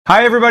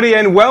Hi, everybody,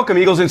 and welcome.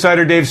 Eagles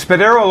insider Dave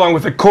Spadaro, along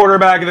with the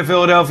quarterback of the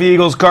Philadelphia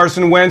Eagles,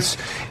 Carson Wentz,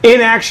 in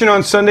action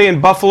on Sunday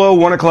in Buffalo,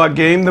 1 o'clock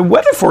game. The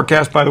weather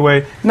forecast, by the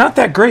way, not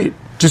that great.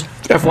 Just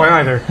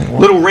FYI there. A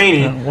little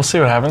rainy. We'll see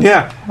what happens.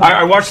 Yeah.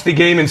 I watched the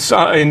game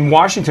in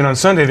Washington on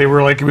Sunday. They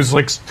were like, it was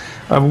like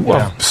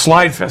a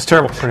slide fest.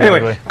 Terrible. Anyway,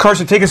 ugly.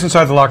 Carson, take us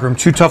inside the locker room.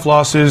 2 tough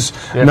losses,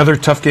 another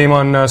tough game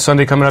on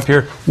Sunday coming up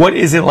here. What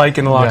is it like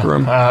in the locker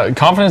room?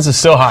 Confidence is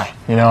still high.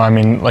 You know, I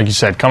mean, like you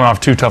said, coming off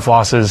 2 tough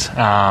losses,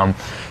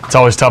 it's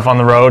always tough on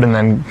the road, and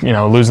then, you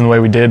know, losing the way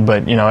we did.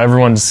 But, you know,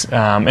 everyone's in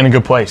a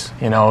good place,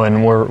 you know,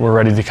 and we're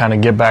ready to kind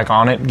of get back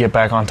on it, get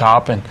back on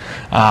top. And,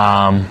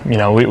 you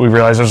know, we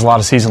realize there's a lot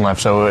of season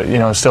left, so, you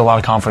know, still a lot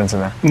of confidence in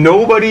there.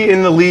 Nobody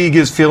in the league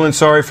is feeling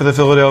sorry for the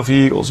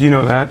Philadelphia Eagles. You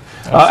know that.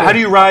 How do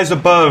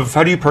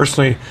you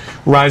personally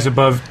rise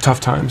above tough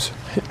times?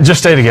 Just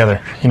stay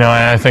together, you know,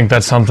 and I think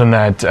that's something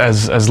that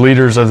as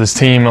leaders of this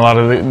team, a lot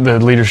of the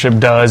leadership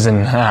does,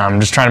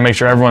 and just trying to make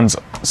sure everyone's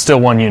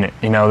still one unit.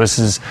 You know, this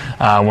is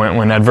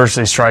when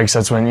adversity strikes,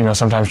 that's when, you know,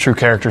 sometimes true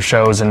character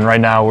shows, and right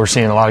now we're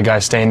seeing a lot of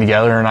guys staying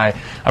together, and I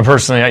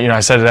personally, you know,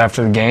 I said it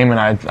after the game, and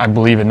I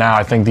believe it now.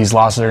 I think these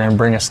losses are going to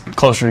bring us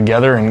closer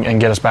together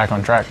and get us back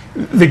on track.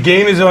 The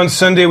game is on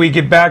Sunday. We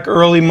get back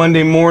early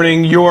Monday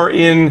morning. You're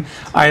in,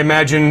 I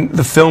imagine,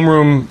 the film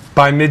room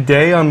by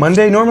midday on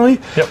Monday normally?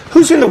 Yep.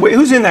 Who's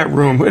in that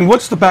room, and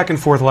what's the back and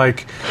forth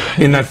like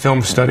in that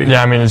film study?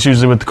 Yeah, I mean, it's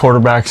usually with the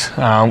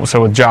quarterbacks,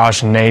 so with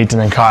Josh and Nate,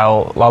 and then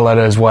Kyle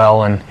Lauletta as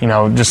well, and, you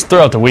know, just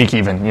throughout the week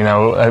even, you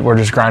know, we're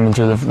just grinding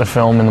through the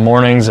film in the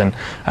mornings, and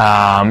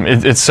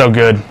it's so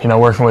good, you know,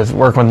 working with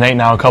Nate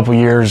now a couple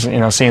years, you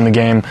know, seeing the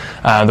game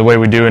the way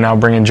we do, and now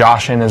bringing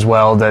Josh in as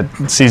well that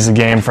sees the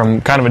game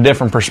from kind of a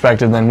different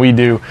perspective than we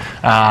do,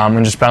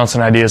 and just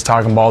bouncing ideas,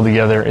 talking ball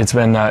together. It's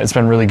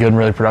been really good and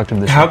really productive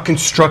this year. How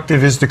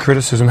constructive is the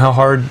criticism? How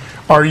hard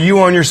are you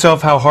on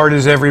yourself? How hard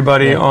is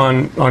everybody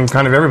on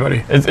kind of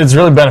everybody? It's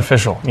really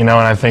beneficial, you know,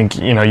 and I think,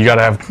 you know, you got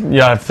to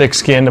have thick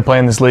skin to play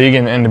in this league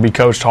and to be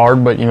coached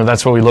hard, but, you know,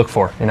 that's what we look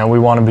for. You know, we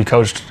want to be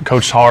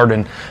coached hard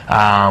and,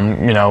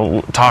 you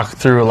know, talk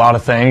through a lot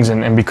of things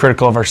and be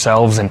critical of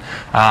ourselves, and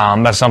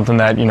that's something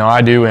that, you know,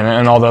 I do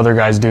and all the other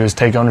guys do, is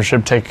take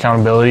ownership, take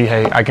accountability.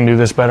 Hey, I can do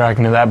this better, I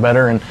can do that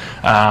better,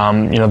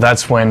 and, you know,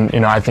 that's when, you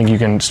know, I think you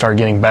can start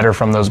getting better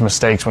from those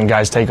mistakes when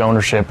guys take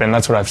ownership, and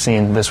that's what I've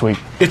seen this week.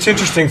 It's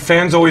interesting.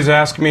 Fans always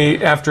ask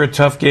me after a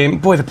tough game,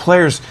 boy, the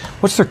players,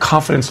 what's their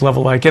confidence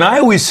level like? And I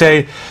always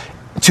say,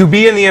 to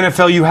be in the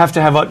NFL, you have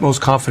to have utmost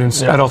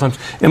confidence at all times.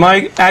 Am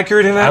I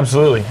accurate in that?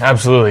 Absolutely,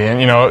 absolutely. And,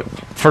 you know,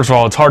 first of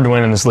all, it's hard to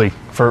win in this league.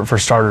 For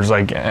starters,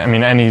 like, I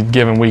mean, any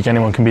given week,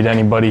 anyone can beat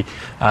anybody.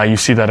 You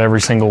see that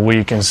every single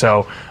week, and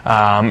so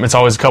it's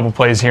always a couple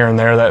plays here and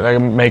there that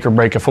make or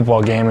break a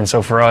football game. And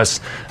so for us,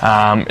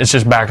 it's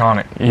just back on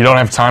it. You don't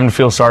have time to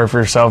feel sorry for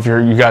yourself.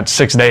 You got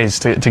 6 days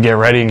to get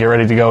ready and get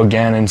ready to go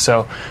again. And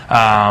so,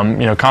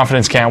 you know,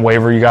 confidence can't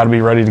waver. You got to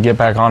be ready to get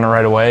back on it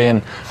right away,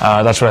 and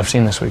that's what I've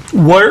seen this week.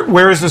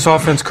 Where is this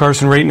offense,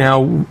 Carson, right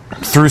now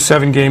through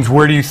 7 games?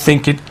 Where do you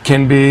think it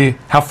can be?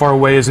 How far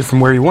away is it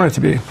from where you want it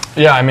to be?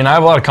 Yeah, I mean, I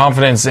have a lot of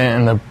confidence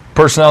in the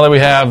personnel that we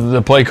have,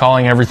 the play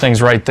calling,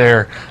 everything's right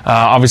there.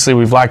 Obviously,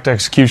 we've lacked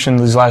execution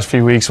these last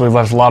few weeks. We've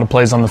left a lot of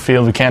plays on the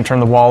field. We can't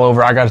turn the ball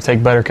over. I got to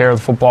take better care of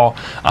the football.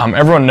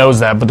 Everyone knows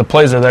that, but the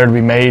plays are there to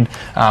be made.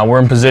 We're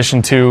in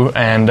position to,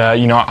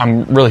 and you know,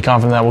 I'm really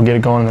confident that we'll get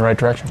it going in the right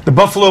direction. The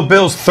Buffalo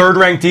Bills,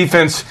 3rd-ranked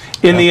defense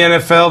in the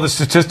NFL. The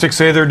statistics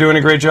say they're doing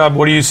a great job.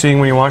 What are you seeing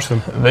when you watch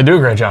them? They do a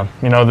great job.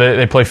 You know,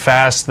 they play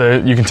fast.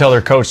 You can tell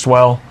they're coached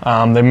well.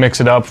 They mix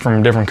it up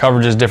from different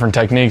coverages, different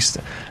techniques.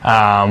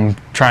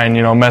 Try and,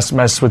 you know,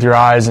 mess with your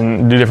eyes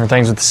and do different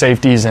things with the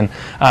safeties, and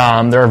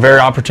they're very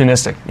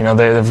opportunistic. You know,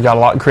 they've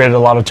got created a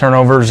lot of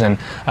turnovers, and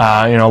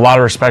you know, a lot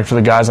of respect for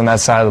the guys on that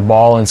side of the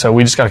ball, and so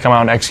we just got to come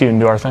out and execute and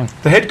do our thing.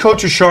 The head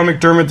coach is Sean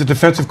McDermott. The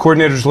defensive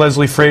coordinator is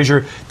Leslie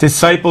Frazier,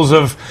 disciples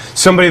of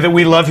somebody that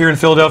we love here in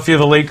Philadelphia,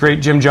 the late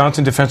great Jim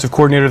Johnson, defensive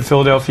coordinator of the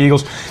Philadelphia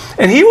Eagles,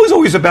 and he was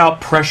always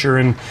about pressure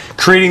and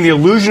creating the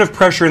illusion of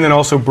pressure, and then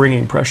also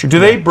bringing pressure. Do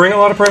they bring a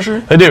lot of pressure?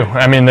 They do.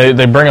 I mean,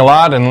 they bring a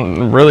lot,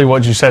 and really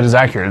what you said is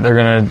accurate. They're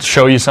going to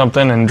show you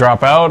something and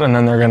drop out, and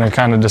then they're going to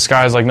kind of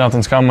disguise like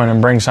nothing's coming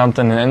and bring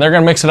something, and they're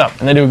going to mix it up,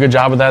 and they do a good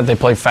job of that. They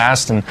play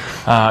fast, and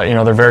you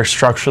know, they're very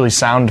structurally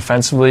sound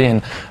defensively,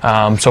 and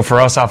so for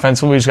us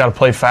offensively, we just got to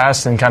play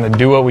fast and kind of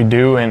do what we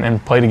do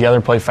and play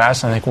together, play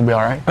fast, and I think we'll be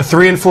all right. A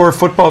 3-4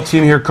 football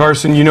team here,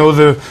 Carson. You know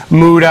the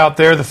mood out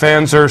there. The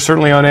fans are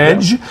certainly on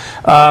edge.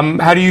 Yeah.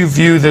 How do you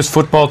view this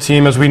football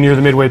team as we near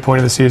the midway point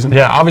of the season?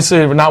 Yeah,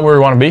 obviously not where we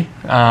want to be,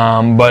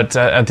 but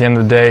at the end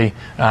of the day,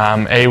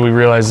 we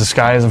realize the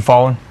sky isn't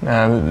falling.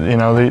 You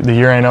know, the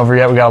year ain't over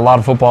yet. We got a lot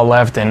of football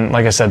left, and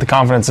like I said, the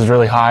confidence is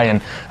really high.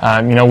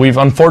 And you know, we've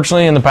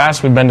unfortunately in the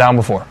past we've been down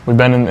before. We've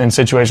been in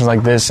situations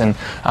like this, and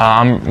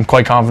I'm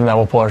quite confident that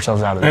we'll pull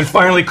ourselves out of this. And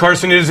finally,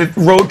 Carson, is it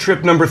road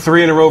trip number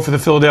 3 in a row for the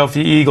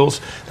Philadelphia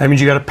Eagles? That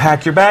means you got to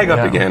pack your bag up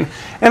again.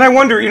 And I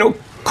wonder, you know,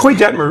 Coy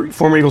Detmer,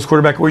 former Eagles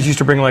quarterback, always used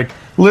to bring like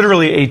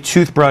literally a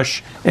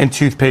toothbrush and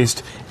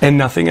toothpaste and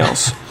nothing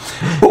else.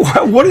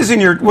 What are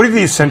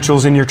the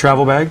essentials in your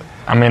travel bag?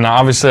 I mean,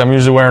 obviously, I'm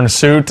usually wearing a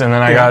suit, and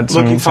then I got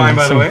some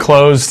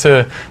clothes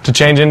to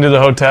change into the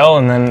hotel,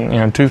 and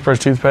then toothbrush,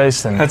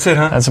 toothpaste, and that's it,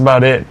 huh? That's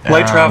about it.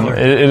 Light traveler.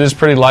 It is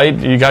pretty light.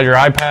 You got your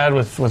iPad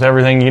with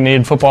everything you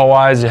need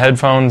football-wise, your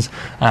headphones,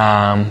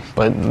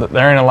 but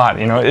there ain't a lot.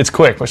 It's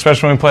quick,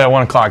 especially when we play at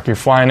 1 o'clock. You're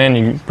flying in,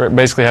 you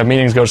basically have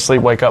meetings, go to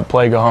sleep, wake up,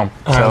 play, go home.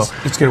 So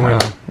it's going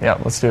to win. Yeah,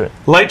 let's do it.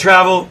 Light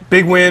travel,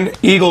 big win.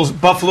 Eagles,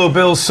 Buffalo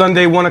Bills,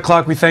 Sunday, 1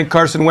 o'clock. We thank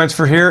Carson Wentz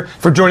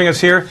for joining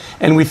us here,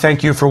 and we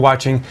thank you for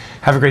watching.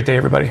 Have a great day,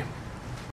 everybody.